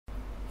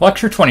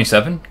Lecture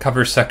 27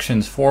 covers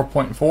sections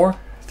 4.4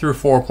 through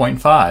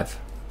 4.5.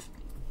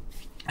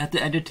 At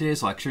the end of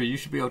today's lecture, you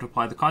should be able to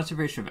apply the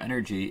conservation of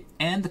energy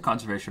and the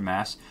conservation of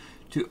mass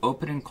to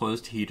open and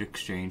closed heat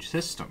exchange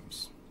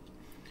systems.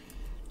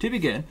 To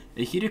begin,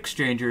 a heat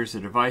exchanger is a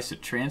device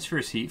that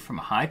transfers heat from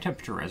a high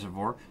temperature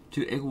reservoir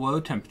to a low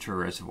temperature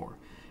reservoir.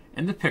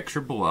 In the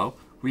picture below,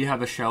 we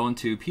have a shell and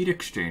tube heat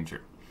exchanger.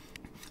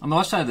 On the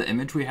left side of the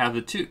image, we have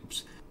the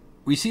tubes.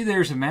 We see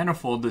there's a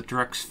manifold that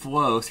directs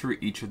flow through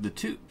each of the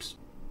tubes.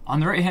 On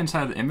the right hand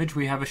side of the image,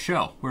 we have a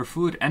shell where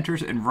fluid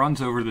enters and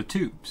runs over the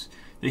tubes.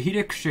 The heat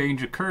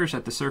exchange occurs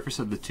at the surface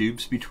of the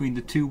tubes between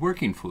the two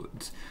working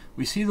fluids.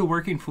 We see the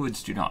working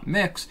fluids do not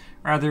mix,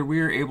 rather we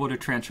are able to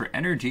transfer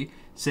energy,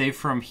 say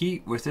from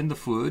heat within the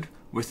fluid,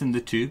 within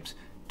the tubes,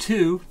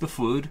 to the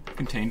fluid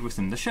contained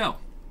within the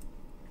shell.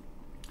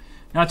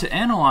 Now to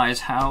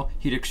analyze how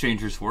heat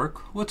exchangers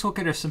work, let's look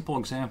at a simple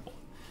example.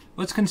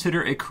 Let's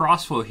consider a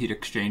crossflow heat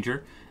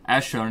exchanger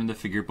as shown in the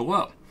figure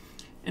below.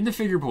 In the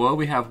figure below,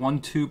 we have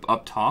one tube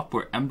up top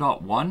where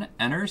m.1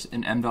 enters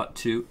and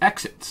m.2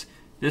 exits.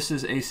 This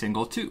is a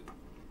single tube.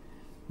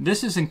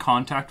 This is in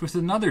contact with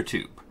another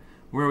tube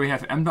where we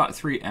have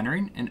m.3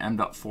 entering and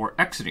m.4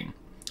 exiting.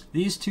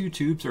 These two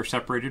tubes are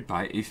separated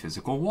by a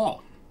physical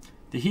wall.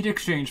 The heat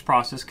exchange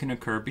process can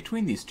occur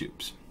between these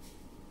tubes.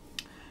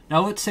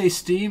 Now let's say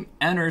steam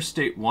enters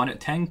state 1 at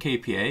 10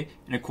 kPa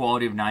in a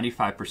quality of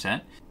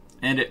 95%,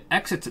 and it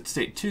exits at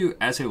state 2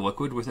 as a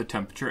liquid with a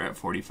temperature at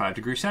 45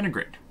 degrees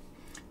centigrade.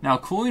 Now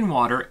cooling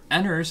water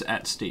enters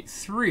at state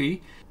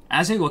 3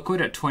 as a liquid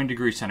at 20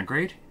 degrees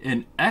centigrade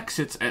and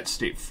exits at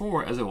state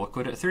 4 as a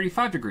liquid at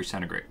 35 degrees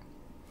centigrade.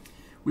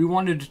 We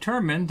want to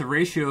determine the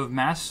ratio of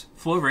mass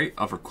flow rate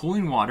of our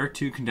cooling water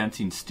to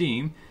condensing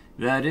steam,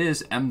 that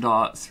is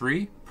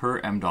m.3 per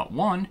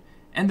m.1,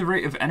 and the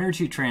rate of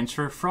energy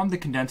transfer from the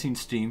condensing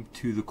steam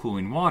to the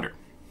cooling water.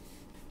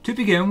 To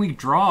begin, we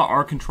draw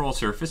our control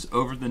surface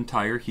over the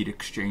entire heat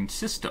exchange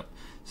system,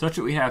 such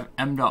that we have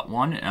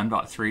m.1 and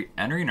m.3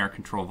 entering our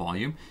control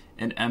volume,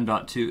 and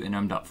m.2 and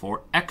m.4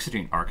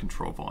 exiting our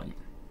control volume.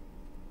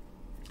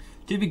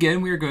 To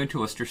begin, we are going to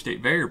list our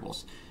state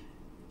variables.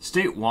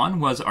 State 1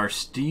 was our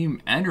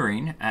steam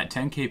entering at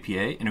 10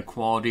 kPa in a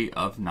quality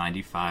of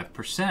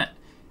 95%.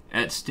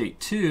 At state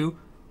 2,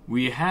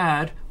 we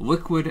had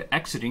liquid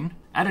exiting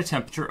at a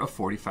temperature of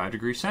 45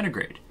 degrees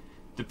centigrade.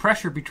 The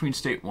pressure between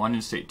state 1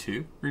 and state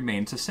 2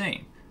 remains the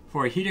same,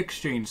 for a heat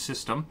exchange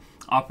system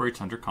operates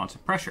under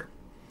constant pressure.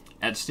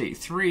 At state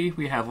 3,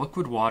 we have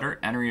liquid water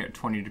entering at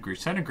 20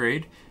 degrees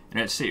centigrade, and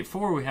at state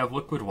 4, we have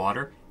liquid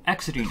water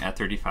exiting at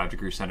 35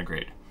 degrees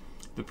centigrade.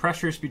 The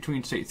pressures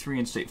between state 3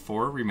 and state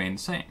 4 remain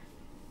the same.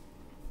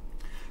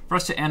 For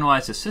us to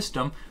analyze the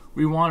system,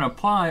 we want to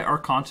apply our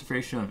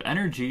conservation of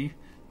energy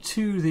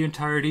to the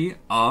entirety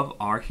of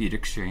our heat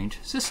exchange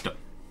system.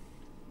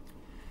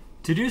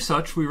 To do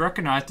such, we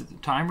recognize that the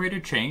time rate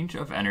of change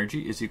of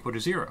energy is equal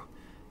to 0.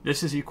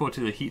 This is equal to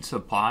the heat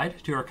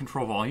supplied to our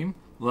control volume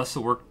less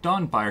the work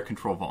done by our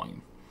control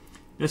volume.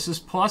 This is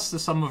plus the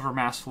sum of our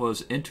mass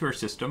flows into our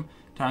system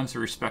times the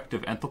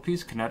respective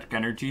enthalpies, kinetic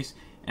energies,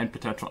 and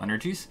potential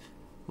energies,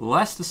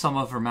 less the sum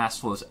of our mass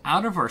flows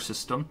out of our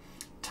system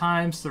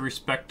times the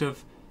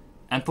respective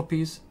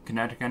enthalpies,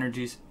 kinetic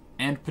energies,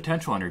 and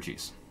potential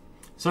energies,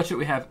 such that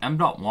we have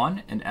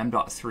m.1 and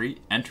m.3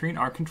 entering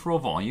our control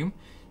volume,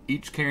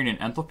 each carrying an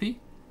enthalpy,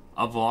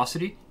 a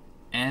velocity,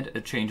 and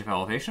a change of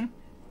elevation.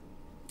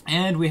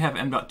 And we have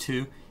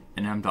m.2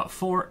 and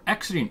m.4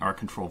 exiting our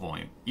control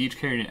volume, each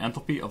carrying an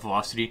enthalpy, a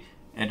velocity,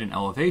 and an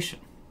elevation.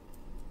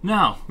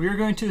 Now, we are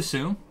going to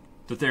assume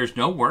that there is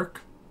no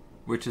work,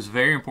 which is a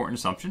very important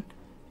assumption.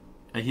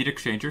 A heat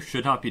exchanger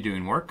should not be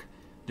doing work.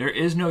 There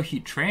is no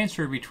heat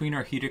transfer between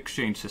our heat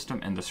exchange system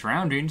and the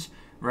surroundings.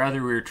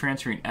 Rather, we are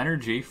transferring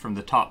energy from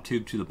the top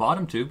tube to the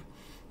bottom tube,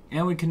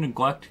 and we can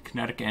neglect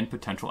kinetic and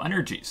potential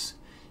energies.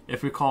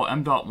 If we call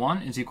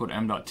m.1 is equal to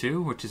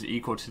m.2, which is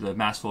equal to the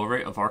mass flow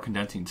rate of our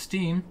condensing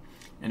steam,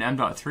 and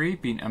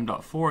m.3 being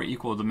m.4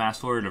 equal to the mass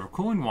flow rate of our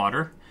cooling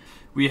water,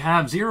 we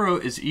have 0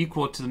 is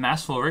equal to the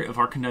mass flow rate of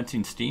our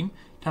condensing steam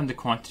times the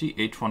quantity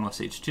H1 less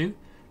H2,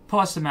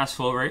 plus the mass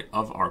flow rate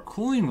of our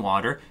cooling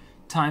water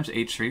times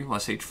H3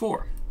 less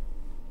H4.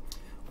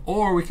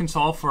 Or we can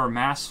solve for our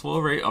mass flow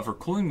rate of our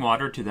cooling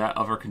water to that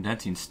of our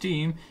condensing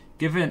steam,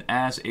 given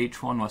as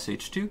H1 less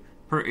H2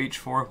 per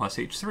H4 less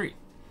H3.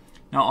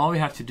 Now all we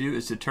have to do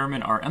is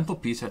determine our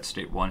enthalpies at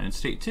state 1 and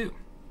state 2.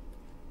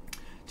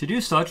 To do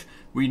such,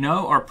 we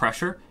know our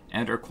pressure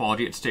and our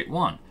quality at state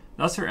 1.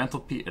 Thus our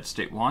enthalpy at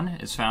state 1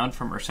 is found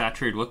from our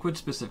saturated liquid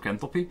specific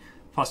enthalpy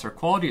plus our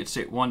quality at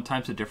state 1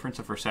 times the difference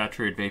of our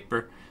saturated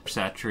vapor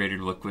saturated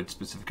liquid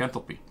specific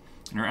enthalpy.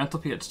 And our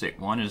enthalpy at state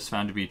 1 is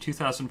found to be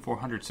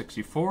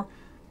 2,464.989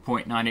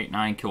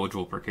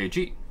 kilojoule per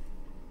kg.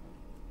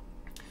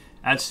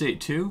 At state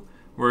 2,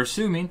 we're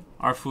assuming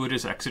our fluid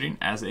is exiting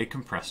as a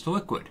compressed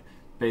liquid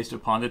based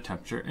upon the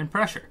temperature and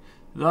pressure.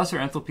 Thus, our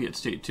enthalpy at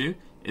state 2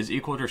 is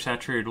equal to our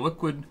saturated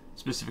liquid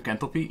specific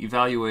enthalpy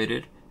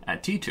evaluated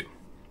at T2.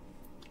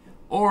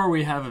 Or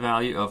we have a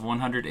value of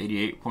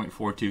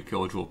 188.42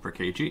 kilojoule per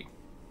kg.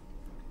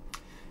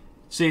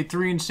 State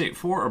 3 and state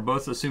 4 are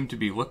both assumed to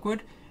be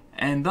liquid,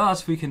 and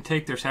thus we can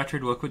take their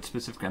saturated liquid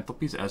specific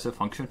enthalpies as a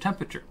function of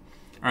temperature.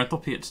 Our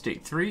enthalpy at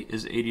state 3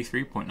 is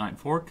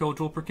 83.94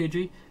 kJ per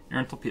kg, and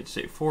our enthalpy at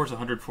state 4 is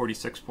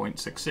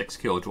 146.66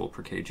 kJ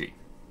per kg.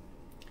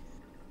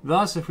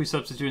 Thus, if we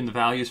substitute in the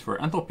values for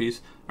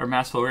enthalpies, our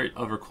mass flow rate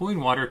of our cooling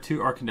water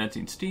to our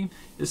condensing steam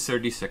is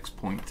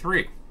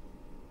 36.3.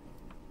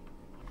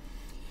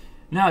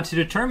 Now, to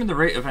determine the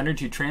rate of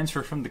energy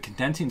transfer from the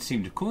condensing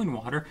steam to cooling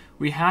water,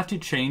 we have to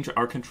change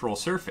our control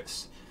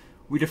surface.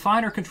 We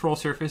define our control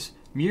surface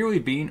merely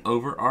being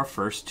over our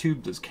first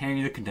tube that's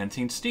carrying the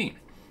condensing steam.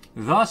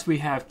 Thus, we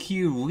have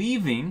Q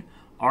leaving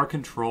our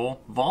control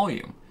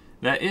volume.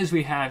 That is,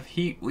 we have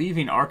heat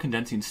leaving our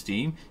condensing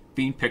steam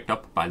being picked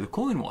up by the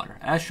cooling water,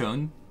 as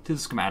shown to the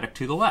schematic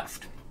to the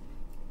left.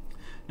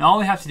 Now all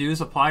we have to do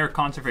is apply our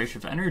conservation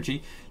of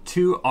energy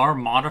to our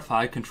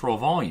modified control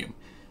volume.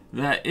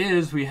 That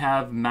is, we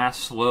have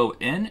mass flow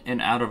in and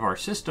out of our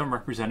system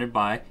represented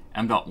by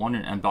m.1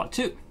 and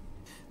m.2.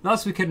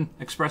 Thus we can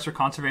express our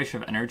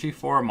conservation of energy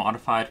for our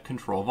modified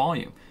control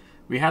volume.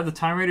 We have the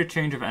time rate of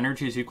change of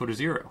energy is equal to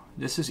 0.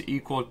 This is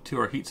equal to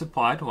our heat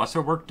supplied less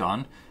our work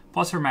done,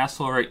 plus our mass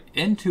flow rate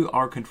into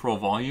our control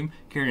volume,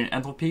 carrying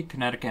an enthalpy,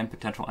 kinetic, and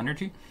potential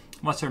energy,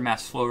 plus our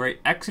mass flow rate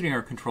exiting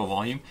our control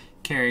volume,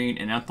 carrying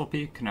an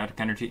enthalpy,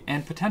 kinetic energy,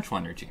 and potential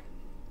energy.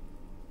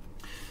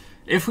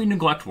 If we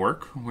neglect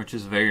work, which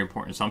is a very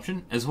important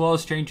assumption, as well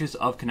as changes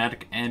of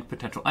kinetic and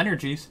potential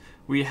energies,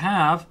 we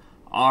have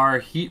our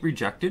heat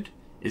rejected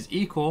is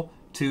equal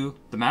to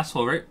the mass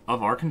flow rate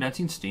of our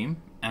condensing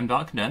steam, m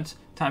dot condense,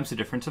 times the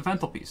difference of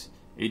enthalpies,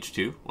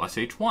 H2 less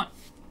H1.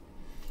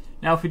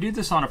 Now, if we do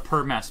this on a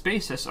per mass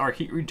basis, our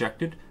heat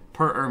rejected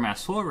per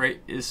mass flow rate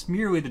is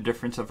merely the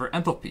difference of our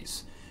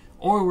enthalpies,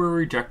 or we're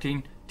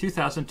rejecting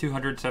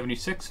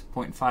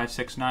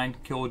 2,276.569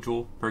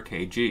 kilojoule per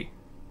kg.